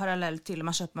parallellt till att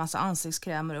man köper massa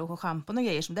ansiktskrämer och schampon och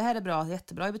grejer som det här är bra,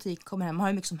 jättebra i butik, kommer hem, man har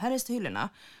ju mycket som helst i hyllorna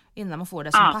innan man får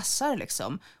det som passar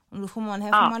liksom. Och då får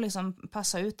man liksom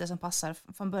passa ut det som passar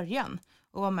från början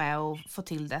och vara med och få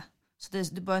till det. Så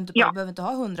du behöver inte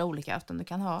ha 100 olika utan du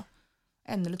kan ha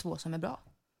 1 eller 2 som är bra.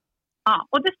 Ja,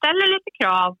 och det ställer lite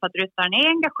krav på att ryttaren är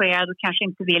engagerad och kanske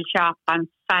inte vill köpa en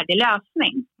färdig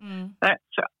lösning. För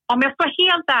om jag ska vara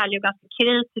helt ärlig och ganska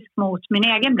kritisk mot min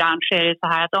egen bransch så är det så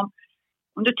här att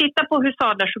om du tittar på hur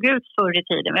sadlar såg ut förr i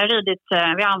tiden,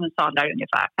 vi har använt sadlar i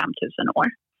ungefär 5000 år.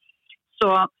 Så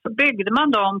byggde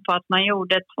man dem på att man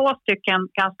gjorde 2 stycken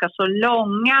ganska så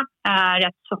långa,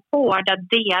 rätt så hårda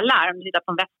delar. Om du tittar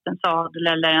på en västensadel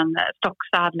eller en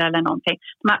stocksadel eller någonting.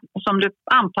 Som du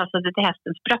anpassade till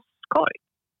hästens bröstkorg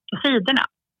på sidorna.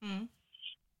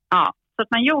 Ja, så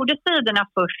att man gjorde sidorna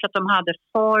först så att de hade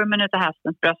formen av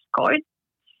hästens bröstkorg.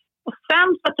 Och sen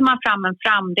satte man fram en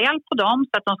framdel på dem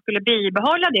så att de skulle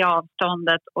bibehålla det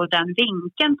avståndet och den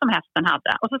vinkeln som hästen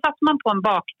hade. Och så satte man på en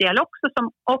bakdel också som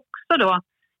också då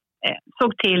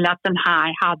såg till att den här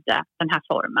hade den här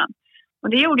formen. Och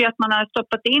det gjorde ju att man hade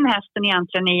stoppat in hästen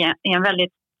egentligen i en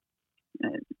väldigt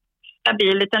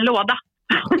stabil liten låda.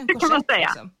 Kan man säga.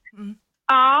 Liksom.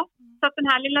 Ja, så att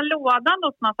den här lilla lådan då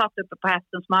som man satt uppe på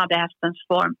hästen som hade hästens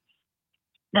form.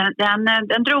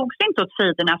 Den drogs inte åt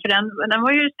sidorna för den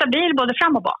var ju stabil både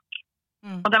fram och bak.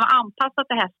 Och den var anpassad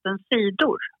till hästens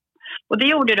sidor. Och det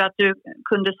gjorde då att du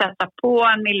kunde sätta på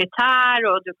en militär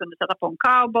och du kunde sätta på en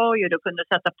cowboy och du kunde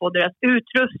sätta på deras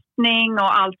utrustning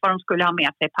och allt vad de skulle ha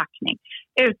med sig i packning.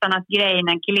 Utan att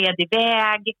grejerna gled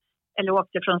iväg eller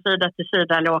åkte från sida till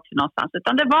sida eller åkte någonstans.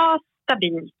 Utan det var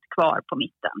stabilt kvar på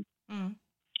mitten.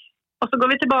 Och så går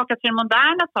vi tillbaka till den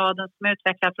moderna sadeln som är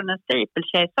utvecklad från en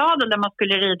steeplechase-sadel där man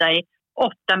skulle rida i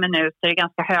 8 minuter i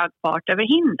ganska hög fart över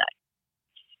hinder.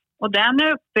 Och den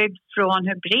är uppbyggd från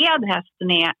hur bred hästen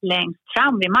är längst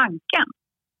fram vid manken.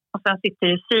 Och sen sitter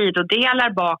det sidodelar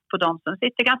bak på dem som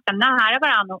sitter ganska nära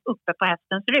varandra och uppe på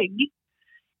hästens rygg.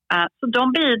 Så de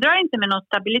bidrar inte med någon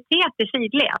stabilitet i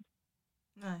sidled.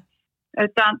 Nej.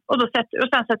 Och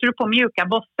sen sätter du på mjuka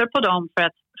bossar på dem för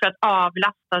att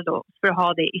avlasta då, för att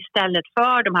ha det istället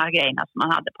för de här grejerna som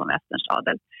man hade på en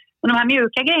västernsadel. Och de här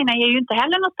mjuka grejerna ger ju inte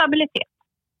heller någon stabilitet.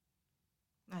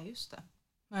 Nej, just det.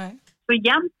 Nej. Så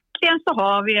egentligen så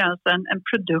har vi alltså en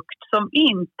produkt som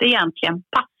inte egentligen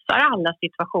passar alla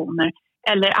situationer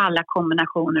eller alla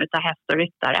kombinationer av häst och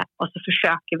ryttare. Och så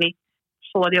försöker vi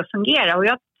få det att fungera. Och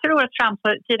jag tror att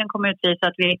framtiden kommer utvisa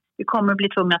att vi kommer bli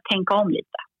tvungna att tänka om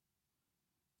lite.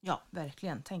 Ja,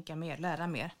 verkligen. Tänka mer, lära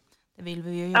mer. Det vill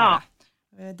vi ju göra.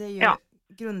 Det är ju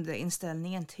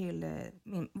grundinställningen till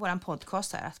våran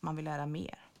podcast här, att man vill lära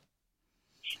mer.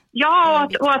 Ja,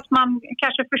 och att man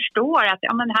kanske förstår att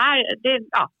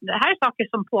det här är saker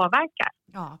som påverkar.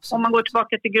 Ja, om man går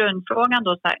tillbaka till grundfrågan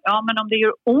då, så här, men om det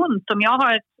gör ont, om jag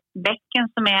har ett bäcken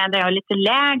som är där jag har lite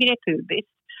lägre pubis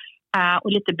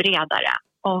och lite bredare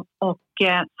och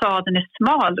sadeln är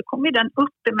smal, då kommer den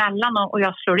upp emellan och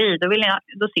jag slår i,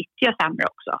 då sitter jag sämre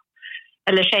också.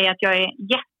 Eller säga att jag är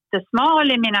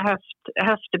jättesmal i mina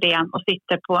höftben och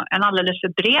sitter på en alldeles för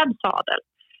bred sadel.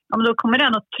 Ja, men då kommer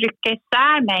den att trycka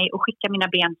isär mig och skicka mina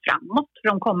ben framåt, för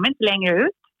de kommer inte längre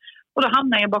ut. Och då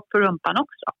hamnar jag bak på rumpan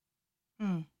också.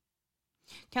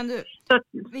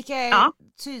 Vilka är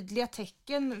tydliga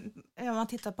tecken om man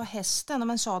tittar på hästen om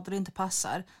en sadel inte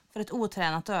passar för ett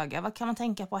otränat öga? Vad kan man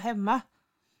tänka på hemma?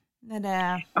 När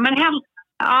det...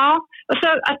 så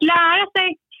att lära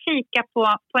sig kika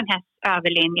på en hästs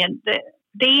överlinje,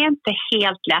 det är inte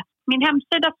helt lätt. min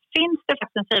hemsida finns det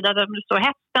faktiskt en sida där det står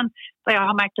hästen, där jag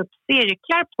har märkt upp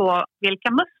cirklar på vilka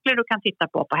muskler du kan titta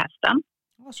på hästen.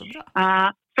 Så bra.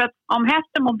 För att om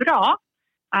hästen mår bra,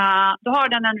 då har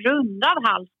den en rundad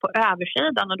hals på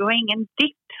översidan och du har ingen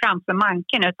dipp framför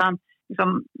manken, utan liksom,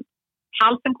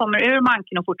 halsen kommer ur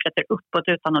manken och fortsätter uppåt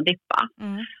utan att dippa.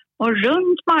 Och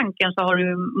runt manken så har du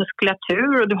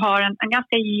muskulatur och du har en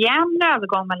ganska jämn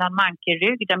övergång mellan manke och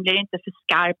rygg. Den blir inte för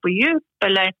skarp och djup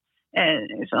eller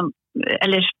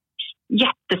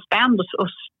jättespänd och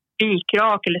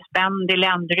spikrak eller spänd i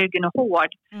ländryggen och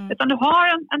hård. Utan du har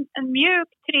en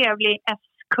mjuk, trevlig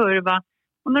S-kurva.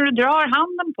 Och när du drar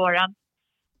handen på den,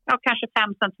 kanske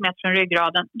 5 centimeter från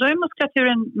ryggraden, då är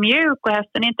muskulaturen mjuk och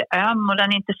hästen är inte öm och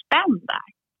den är inte spänd där.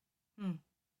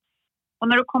 Och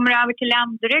när du kommer över till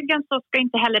ländryggen så ska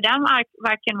inte heller den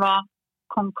varken vara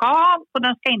konkav och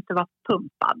den ska inte vara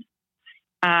pumpad.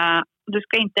 Du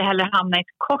ska inte heller hamna i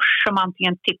ett kors som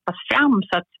antingen tippas fram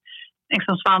så att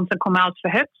liksom, svansen kommer allt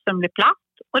för högt så den blir platt.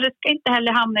 Och det ska inte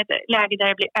heller hamna i ett läge där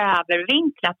det blir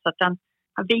övervinklat så att den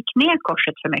har vikt ner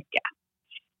korset för mycket.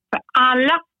 För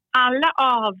alla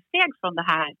avsteg från det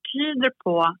här tyder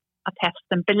på att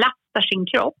hästen belastar sin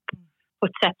kropp på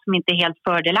ett sätt som inte är helt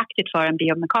fördelaktigt för en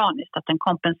biomekaniskt, att den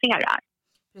kompenserar.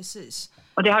 Precis.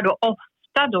 Och det har då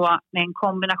ofta då med en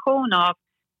kombination av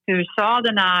hur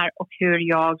sadeln är och hur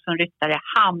jag som ryttare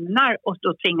hamnar och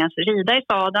då tvingas rida i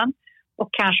sadeln och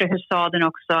kanske hur sadeln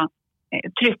också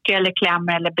trycker eller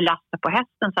klämmer eller belastar på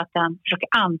hästen så att den försöker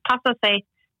anpassa sig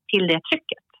till det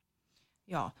trycket.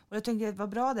 Ja, och jag tycker det var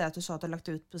bra det att du sa att du har lagt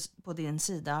ut på din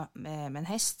sida med en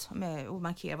häst och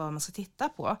markera vad man ska titta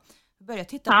på. Börja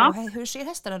titta på hur ser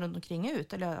hästarna runt omkring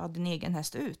ut, eller har din egen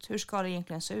häst ut? Hur ska det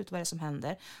egentligen se ut? Vad är det som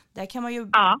händer? Där kan man ju,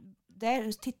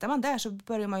 tittar man där så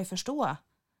börjar man ju förstå.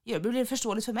 Det blir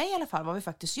förståeligt för mig i alla fall vad vi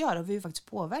faktiskt gör och hur vi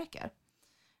faktiskt påverkar.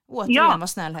 Återigen vad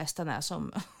snäll hästen är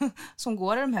som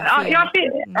går i de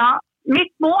här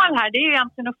mitt mål här det är ju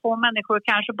egentligen att få människor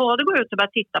kanske både gå ut och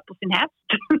börja titta på sin häst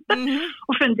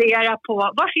och fundera på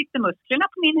var sitter musklerna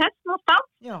på min häst någonstans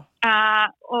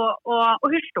och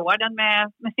hur står den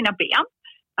med sina ben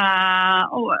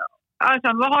och alltså,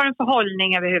 vad har den för hållning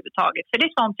överhuvudtaget, för det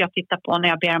är sånt jag tittar på när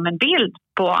jag ber om en bild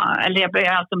på, eller jag ber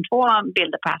alltså om 2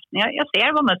 bilder på hästen. Jag ser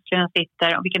var musklerna sitter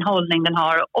och vilken hållning den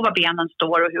har och var benen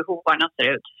står och hur hovarna ser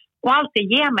ut, och allt det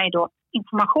ger mig då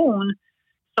information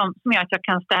som gör att jag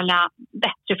kan ställa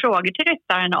bättre frågor till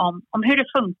ryttaren om hur det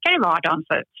funkar i vardagen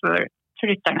för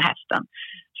ryttaren och hästen.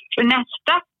 För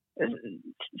nästa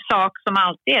sak som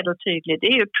alltid är då tydlig, det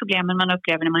är ju problemen man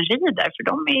upplever när man rider, för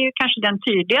de är ju kanske den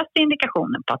tydligaste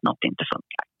indikationen på att något inte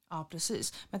funkar. Ja, precis.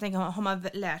 Men jag tänker, har man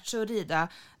lärt sig att rida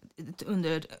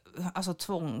under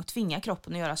tvinga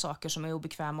kroppen att göra saker som är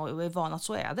obekväma och är van att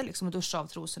så är det, liksom att duscha av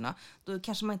trosorna, då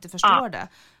kanske man inte förstår det.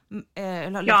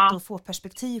 Eller lätt att få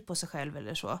perspektiv på sig själv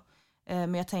eller så.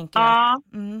 Men jag tänker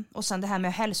och sen det här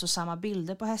med hälsosamma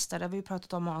bilder på hästar, det har vi ju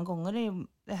pratat om många gånger i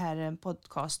det här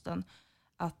podcasten.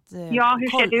 Att,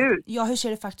 hur ser det ut? Ja, hur ser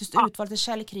det faktiskt ut? Var det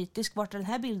källkritisk? Vart är den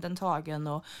här bilden tagen?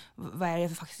 Och vad är det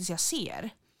faktiskt jag ser?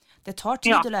 Det tar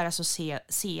tid att lära sig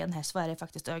att se en häst. Vad är det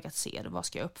faktiskt ögat ser? Och vad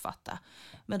ska jag uppfatta?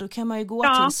 Men då kan man ju gå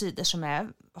till sidor som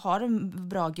har en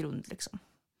bra grund liksom.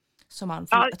 Så man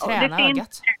får träna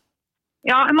ögat.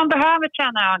 Ja, man behöver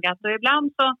träna ögat. Och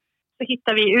ibland så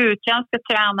hittar vi utländska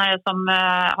tränare som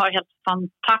har helt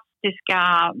fantastiska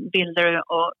bilder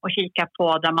att kika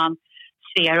på där man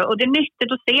ser. Och det är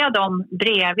nyttigt att se dem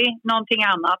bredvid någonting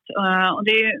annat. Och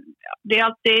det är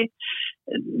alltid...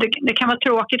 Det kan vara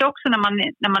tråkigt också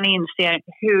när man inser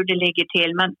hur det ligger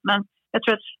till. Men jag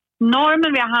tror att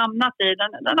normen vi har hamnat i,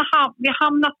 vi har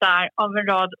hamnat där av en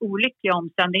rad olyckliga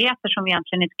omständigheter som vi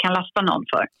egentligen inte kan lasta någon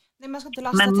för. Nej, man ska inte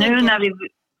lasta. Men nu när vi...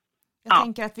 Jag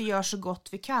tänker att vi gör så gott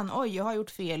vi kan. Oj, jag har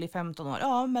gjort fel i 15 år.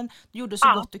 Ja, men du gjorde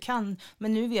så gott du kan.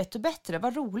 Men nu vet du bättre.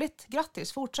 Vad roligt.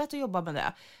 Grattis. Fortsätt att jobba med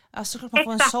det. Alltså klart man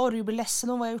får en sorg och blir ledsen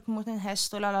om vad jag gjort mot en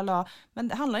häst och lalala. Men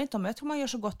det handlar inte om det. Jag tror man gör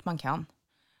så gott man kan.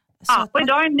 Så och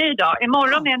idag är en ny dag.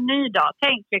 Imorgon är en ny dag.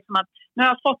 Tänk liksom att nu har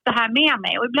jag fått det här med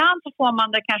mig. Och ibland så får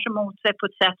man det kanske mot sig på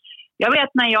ett sätt. Jag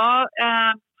vet när jag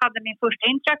hade min första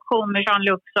interaktion med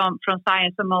Jean-Luc från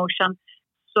Science of Motion,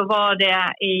 så var det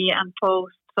i en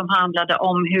post som handlade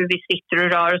om hur vi sitter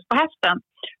och rör oss på hästen.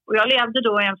 Och jag levde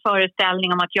då i en föreställning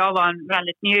om att jag var en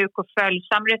väldigt mjuk och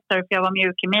följsam ryttare, för jag var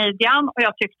mjuk i midjan, och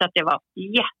jag tyckte att det var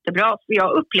jättebra. För jag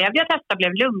upplevde att hästar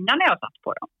blev lugna när jag satt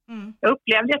på dem. Jag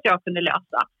upplevde att jag kunde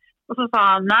lösa. Och så sa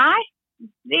han, nej,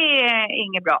 det är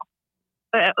inget bra.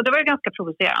 Och det var ju ganska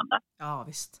provocerande. Ja,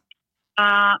 visst.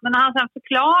 Men när han sen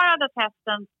förklarade att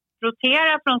hästen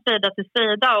roterar från sida till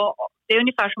sida, och det är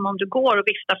ungefär som om du går och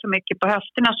viftar för mycket på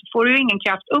höfterna, så får du ingen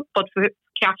kraft uppåt, för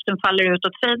kraften faller ut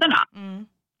åt sidorna.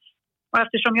 Och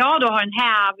eftersom jag då har en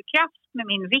hävkraft med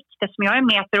min vikt, som jag är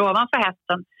meter ovanför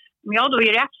hästen, om jag då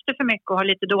ger efter för mycket och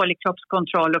har lite dålig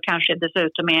kroppskontroll och kanske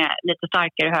dessutom är lite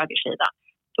starkare högersida,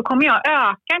 då kommer jag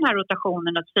öka den här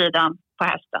rotationen åt sidan på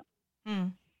hästen.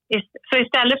 Så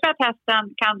istället för att hästen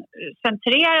kan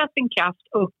centrera sin kraft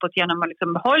uppåt genom att liksom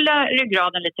behålla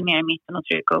ryggraden lite mer i mitten och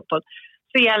trycka uppåt,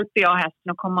 så hjälper jag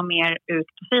hästen att komma mer ut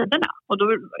på sidorna. Och då,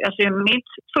 alltså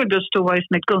mitt fullblodsto var ju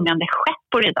som ett gungande skepp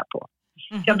att rida på.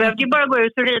 Jag behövde ju bara gå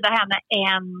ut och rida henne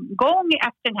en gång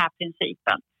efter den här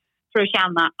principen för att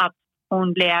känna att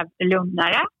hon blev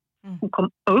lugnare, hon kom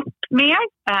upp mer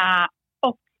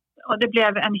och det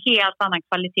blev en helt annan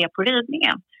kvalitet på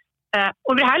ridningen.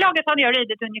 Och vid det här laget hade jag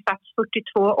ridit ungefär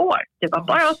 42 år. Det var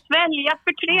bara att svälja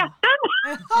förtreten.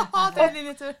 Det är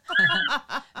din tur.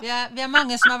 Vi har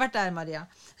många som har varit där, Maria.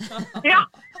 Ja.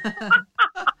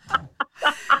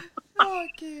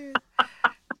 Gud.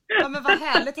 Ja, men vad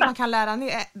härligt att man kan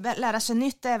lära sig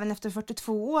nytt även efter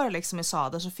 42 år liksom i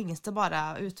sadel, så finns det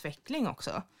bara utveckling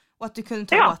också. Och att du kunde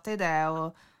ta åt dig det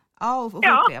och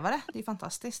uppleva det. Det är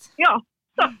fantastiskt. Ja.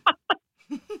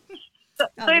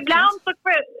 Så ibland så,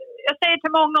 jag säger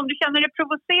till många, om du känner dig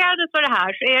provocerad av det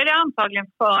här, så är det antagligen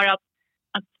för att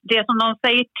det som de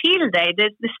säger till dig,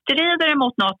 det strider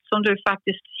emot något som du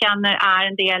faktiskt känner är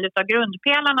en del av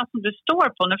grundpelarna som du står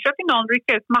på. Nu försöker någon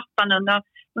rycka ut mattan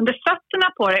under fötterna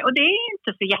på dig, och det är inte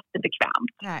så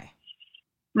jättebekvämt.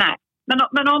 Nej.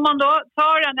 Men om man då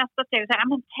tar nästa steg och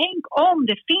säger, men tänk om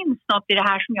det finns något i det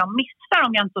här som jag missar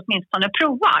om jag inte åtminstone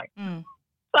provar.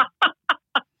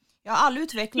 Ja, all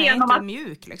utveckling är inte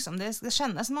mjuk liksom. Det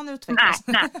känns som man utvecklas.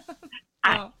 Nej.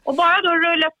 Ja. Och bara då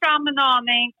rulla fram en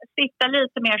aning, sitta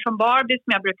lite mer som Barbie,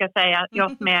 som jag brukar säga,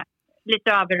 jag som är lite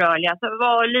överrörlig. Alltså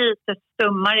vara lite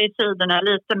stummare i sidorna,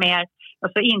 lite mer,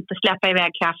 alltså inte släppa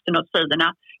iväg kraften åt sidorna.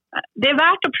 Det är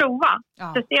värt att prova.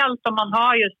 Speciellt om man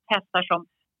har just hästar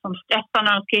som stressar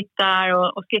när de skrittar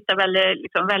och skrittar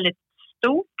väldigt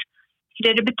stort.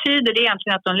 Det betyder det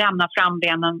egentligen att de lämnar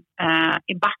frambenen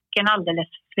i backen alldeles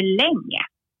för länge.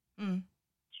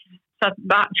 Så att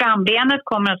frambenet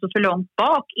kommer alltså för långt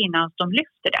bak innan de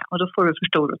lyfter det. Och då får du för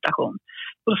stor rotation.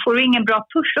 Och då får du ingen bra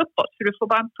push uppåt, för du får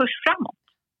bara en push framåt.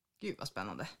 Gud vad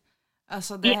spännande.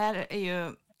 Alltså det här är ju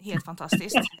helt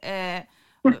fantastiskt.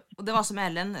 Och det var som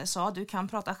Ellen sa, du kan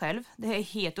prata själv. Det är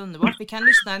helt underbart. Vi kan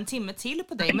lyssna en timme till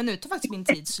på dig, men nu tar faktiskt min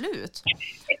tid slut.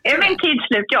 Är min tid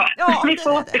slut, ja. Vi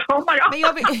får återkomma då. Men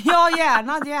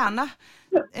gärna.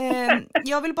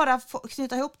 Jag vill bara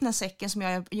knyta ihop den här säcken som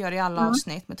jag gör i alla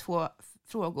avsnitt med 2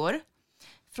 frågor.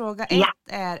 Fråga 1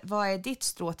 är, vad är ditt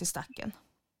strå till stacken?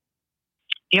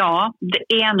 Ja,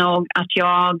 det är nog att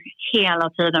jag hela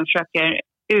tiden försöker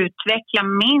utveckla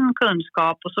min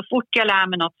kunskap, och så fort jag lär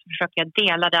mig något så försöker jag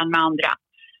dela den med andra.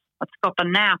 Att skapa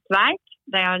nätverk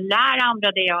där jag lär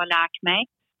andra det jag har lärt mig,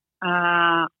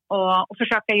 och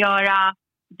försöka göra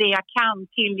det jag kan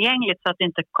tillgängligt så att det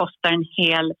inte kostar en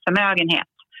hel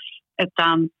förmögenhet,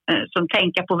 utan som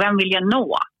tänker på vem vill jag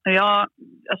nå.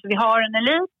 Vi har en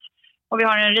elit och vi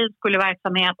har en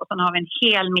ridskoleverksamhet, och sen har vi en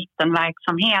hel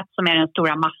mittenverksamhet som är den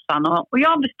stora massan, och jag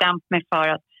har bestämt mig för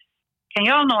att kan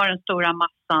jag nå den stora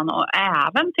massan och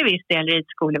även till viss del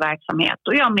ridskoleverksamhet,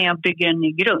 då är jag med och bygger en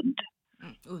ny grund.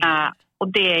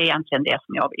 Och det är egentligen det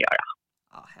som jag vill göra.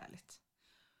 Ja, härligt.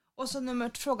 Och så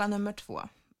fråga nummer 2.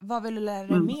 Vad vill du lära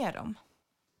dig mer om?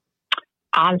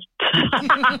 Allt.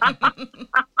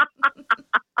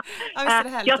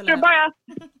 Jag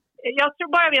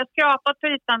tror bara vi har skrapat på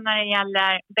ytan när det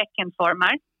gäller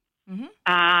bäckenformer.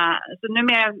 Så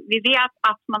numera, vi vet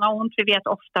att man har ont, vi vet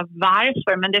ofta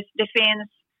varför, men det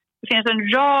finns en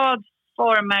rad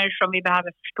former som vi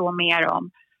behöver förstå mer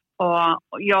om,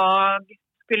 och jag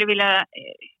skulle vilja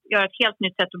göra ett helt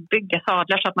nytt sätt att bygga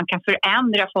sadlar så att man kan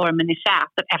förändra formen i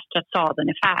sätet efter att sadeln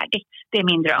är färdig. Det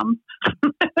är min dröm.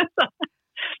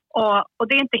 och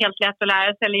det är inte helt lätt att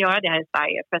lära sig eller göra det här i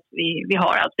Sverige, för att vi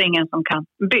har alltså ingen som kan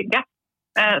bygga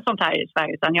sånt här i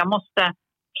Sverige, utan jag måste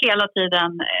hela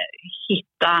tiden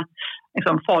hitta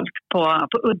folk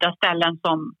på udda ställen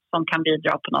som kan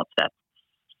bidra på något sätt.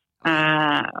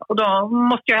 Och då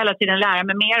måste jag hela tiden lära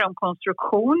mig mer om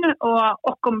konstruktion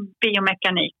och om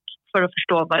biomekanik för att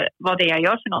förstå vad det är jag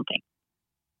gör för någonting.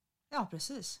 Ja,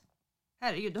 precis.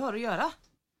 Herregud, du har att göra.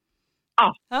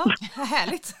 Ja.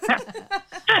 Härligt.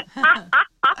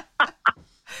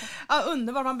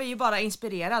 Underbart, man blir ju bara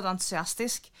inspirerad och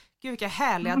entusiastisk. Gud, vilka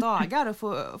härliga dagar att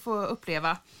få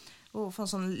uppleva och få en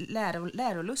sån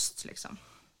lärolust liksom.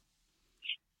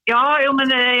 Ja, men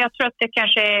jag tror att det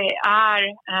kanske är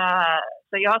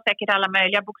Så jag har säkert alla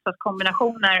möjliga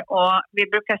bokstavskombinationer och vi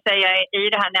brukar säga i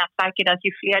det här nätverket att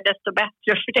ju fler desto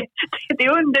bättre, för det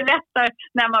underlättar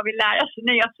när man vill lära sig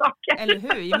nya saker. Eller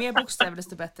hur? Ju mer bokstäver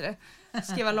desto bättre.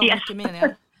 Skriva långt mycket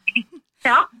meningar.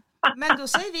 Ja. Men då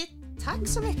säger vi tack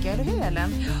så mycket, eller hur Ellen?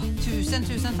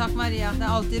 Tusen tack Maria, det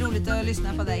är alltid roligt att lyssna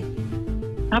på dig.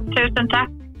 Ja, tusen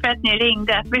tack för att ni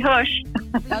ringde. Vi hörs.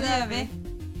 Ja, det gör vi.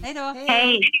 Hej då.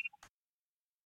 Hej.